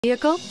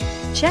Vehicle?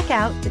 Check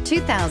out the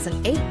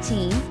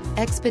 2018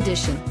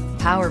 Expedition.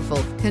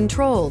 Powerful,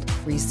 controlled,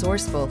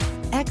 resourceful.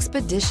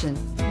 Expedition.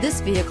 This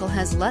vehicle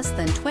has less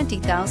than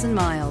 20,000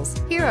 miles.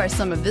 Here are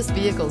some of this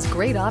vehicle's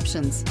great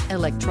options: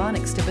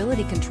 electronic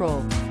stability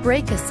control,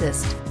 brake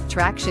assist,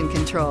 traction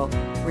control,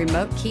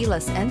 remote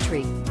keyless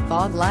entry,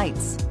 fog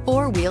lights,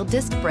 four-wheel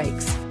disc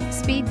brakes,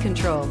 speed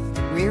control,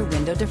 rear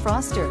window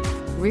defroster,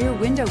 rear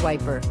window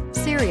wiper,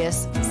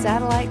 Sirius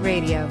satellite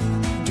radio.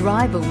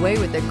 Drive away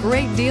with a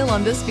great deal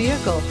on this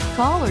vehicle.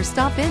 Call or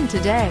stop in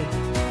today.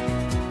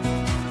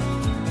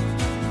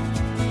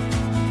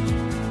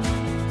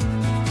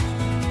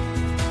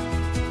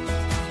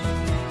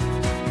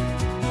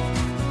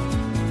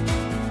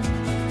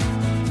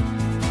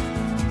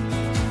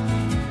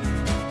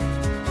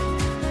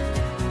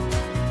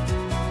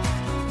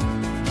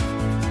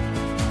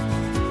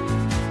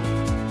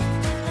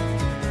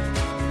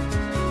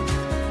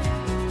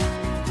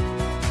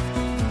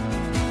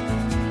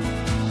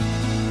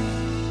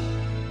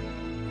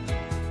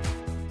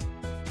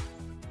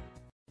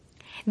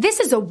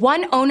 This is a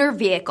one-owner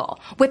vehicle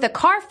with a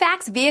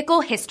Carfax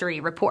Vehicle History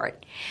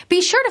Report.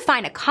 Be sure to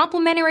find a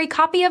complimentary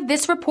copy of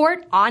this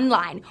report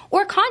online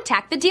or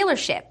contact the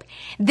dealership.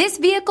 This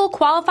vehicle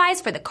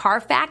qualifies for the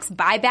Carfax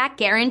Buyback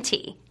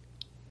Guarantee.